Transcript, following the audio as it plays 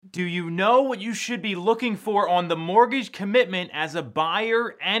Do you know what you should be looking for on the mortgage commitment as a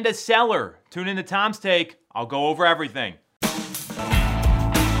buyer and a seller? Tune in to Tom's Take. I'll go over everything. You're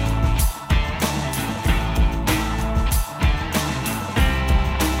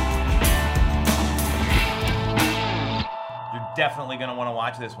definitely going to want to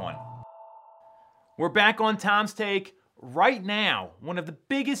watch this one. We're back on Tom's Take. Right now, one of the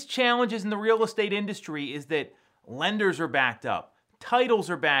biggest challenges in the real estate industry is that lenders are backed up. Titles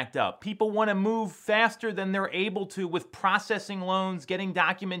are backed up. People want to move faster than they're able to with processing loans, getting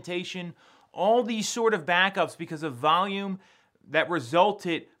documentation, all these sort of backups because of volume that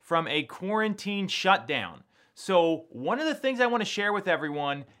resulted from a quarantine shutdown. So one of the things I want to share with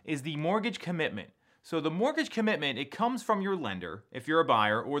everyone is the mortgage commitment. So the mortgage commitment, it comes from your lender if you're a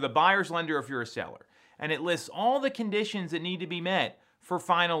buyer, or the buyer's lender if you're a seller. And it lists all the conditions that need to be met for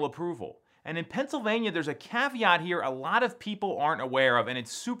final approval. And in Pennsylvania, there's a caveat here a lot of people aren't aware of, and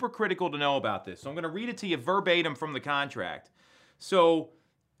it's super critical to know about this. So I'm going to read it to you verbatim from the contract. So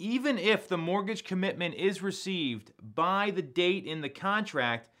even if the mortgage commitment is received by the date in the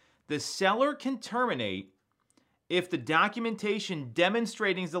contract, the seller can terminate if the documentation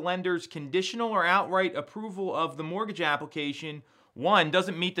demonstrating the lender's conditional or outright approval of the mortgage application, one,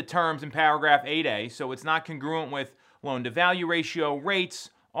 doesn't meet the terms in paragraph 8A, so it's not congruent with loan-to-value ratio, rates,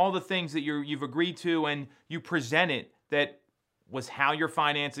 all the things that you've agreed to, and you present it that was how you're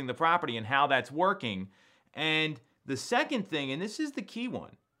financing the property and how that's working. And the second thing, and this is the key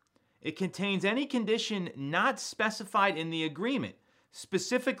one, it contains any condition not specified in the agreement.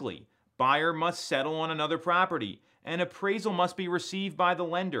 Specifically, buyer must settle on another property, an appraisal must be received by the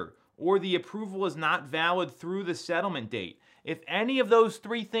lender, or the approval is not valid through the settlement date. If any of those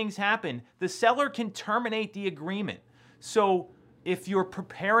three things happen, the seller can terminate the agreement. So if you're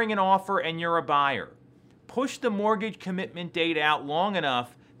preparing an offer and you're a buyer, push the mortgage commitment date out long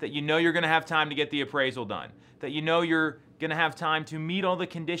enough that you know you're going to have time to get the appraisal done, that you know you're going to have time to meet all the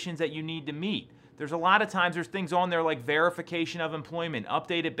conditions that you need to meet. There's a lot of times there's things on there like verification of employment,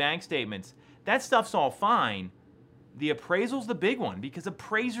 updated bank statements. That stuff's all fine. The appraisal's the big one because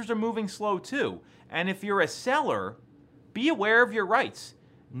appraisers are moving slow too. And if you're a seller, be aware of your rights.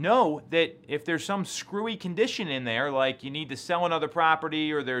 Know that if there's some screwy condition in there, like you need to sell another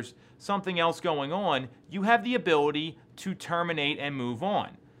property or there's something else going on, you have the ability to terminate and move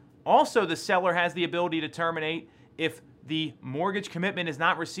on. Also, the seller has the ability to terminate if the mortgage commitment is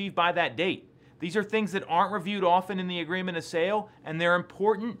not received by that date. These are things that aren't reviewed often in the agreement of sale, and they're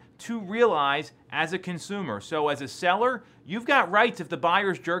important to realize as a consumer. So as a seller, you've got rights if the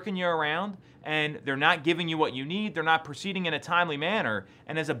buyer's jerking you around and they're not giving you what you need, they're not proceeding in a timely manner.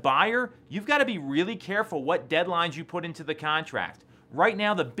 And as a buyer, you've got to be really careful what deadlines you put into the contract. Right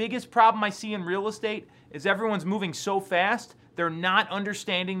now, the biggest problem I see in real estate is everyone's moving so fast, they're not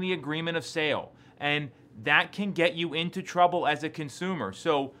understanding the agreement of sale. And that can get you into trouble as a consumer.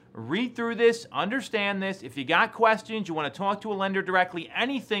 So read through this, understand this. If you got questions, you want to talk to a lender directly,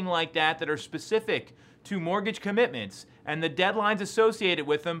 anything like that that are specific to mortgage commitments and the deadlines associated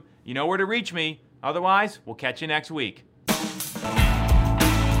with them, you know where to reach me. Otherwise, we'll catch you next week.